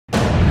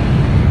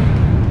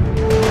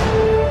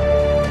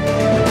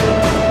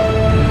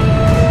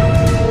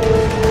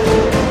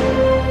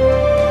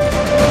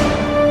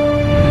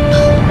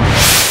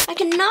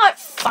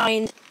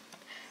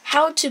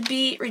How to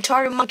Beat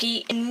Retarded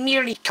Monkey in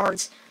Melee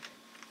Cards.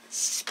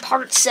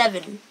 Part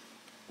 7.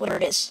 Whatever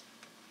it is.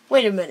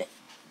 Wait a minute.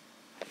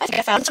 I think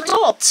I found some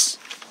results.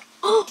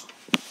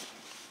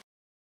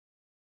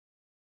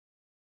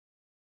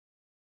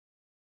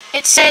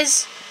 It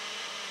says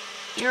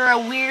you're a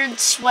weird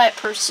sweat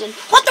person.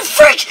 What the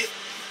frick?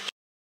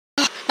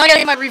 Now I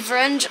gotta get my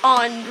revenge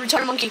on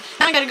Retarded Monkey.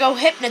 Now I gotta go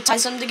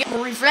hypnotize him to get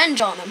my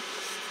revenge on him.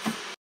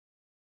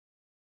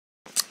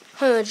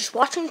 Just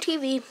watching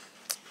TV.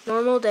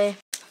 Normal day.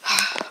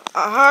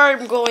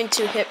 I'm going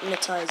to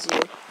hypnotize you.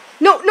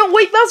 No,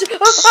 wait, Bowser!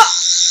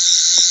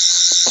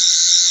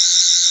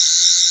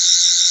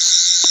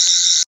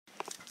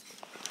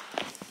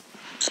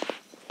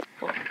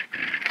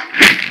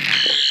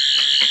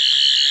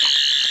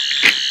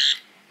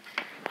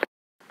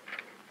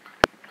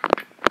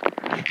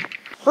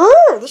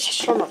 Oh, this is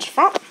so much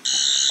fun.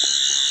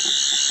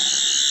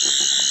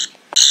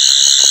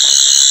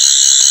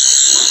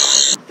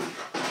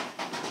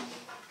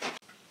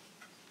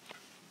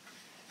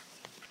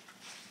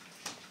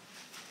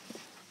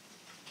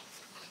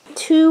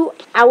 Two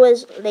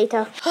hours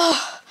later.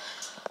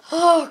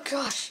 Oh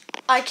gosh,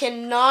 I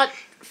cannot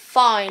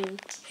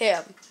find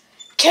him.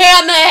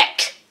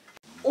 Kamek!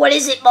 What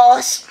is it,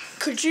 boss?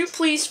 Could you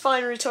please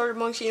find Retarded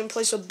Monkey and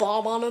place a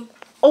bomb on him?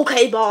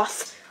 Okay,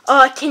 boss.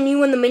 Can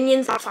you and the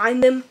minions not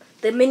find them?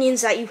 The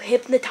minions that you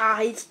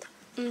hypnotized?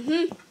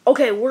 Mm-hmm.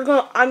 Okay,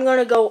 I'm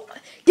gonna go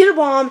get a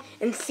bomb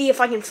and see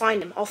if I can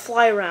find him. I'll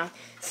fly around.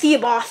 See ya,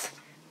 boss.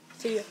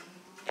 See ya.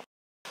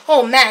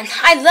 Oh man,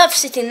 I love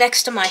sitting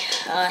next to my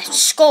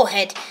skull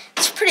head.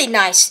 It's pretty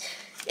nice.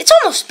 It's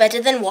almost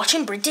better than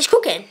watching British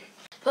cooking.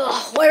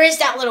 Oh, where is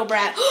that little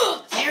brat?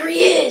 There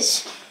he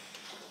is.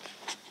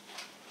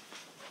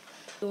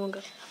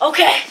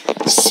 Okay.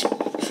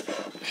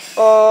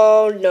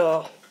 Oh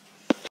no.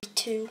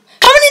 Coming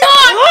in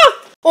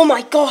hot! Oh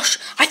my gosh,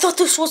 I thought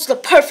this was the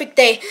perfect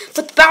day,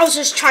 but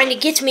Bowser's trying to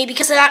get me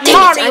because of that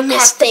Mario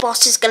Kart thing.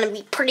 Boss is gonna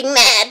be pretty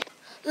mad.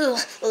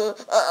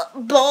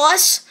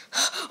 Boss?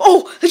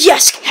 Oh,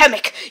 yes,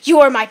 Kamek, you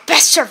are my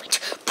best servant.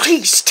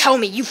 Please tell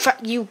me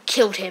you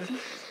killed him.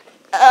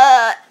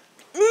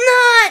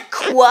 Not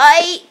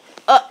quite.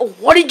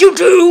 What did you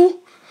do?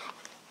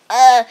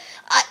 I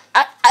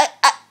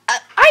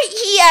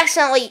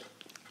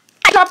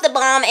dropped the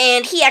bomb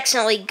and he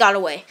accidentally got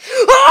away.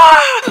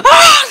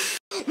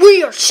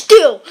 We are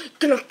still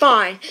gonna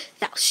find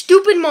that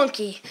stupid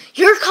monkey.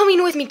 You're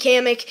coming with me,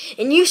 Kamek,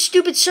 and you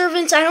stupid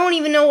servants, I don't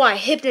even know why I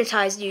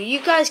hypnotized you. You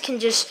guys can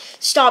just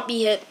stop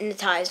being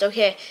hypnotized,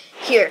 okay?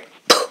 Here.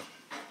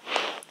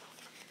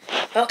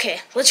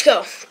 Okay, let's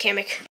go,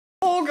 Kamek.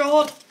 Oh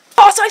god.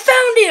 Boss, I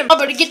found him! I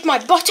better get my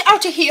butt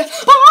out of here.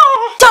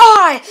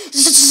 Die!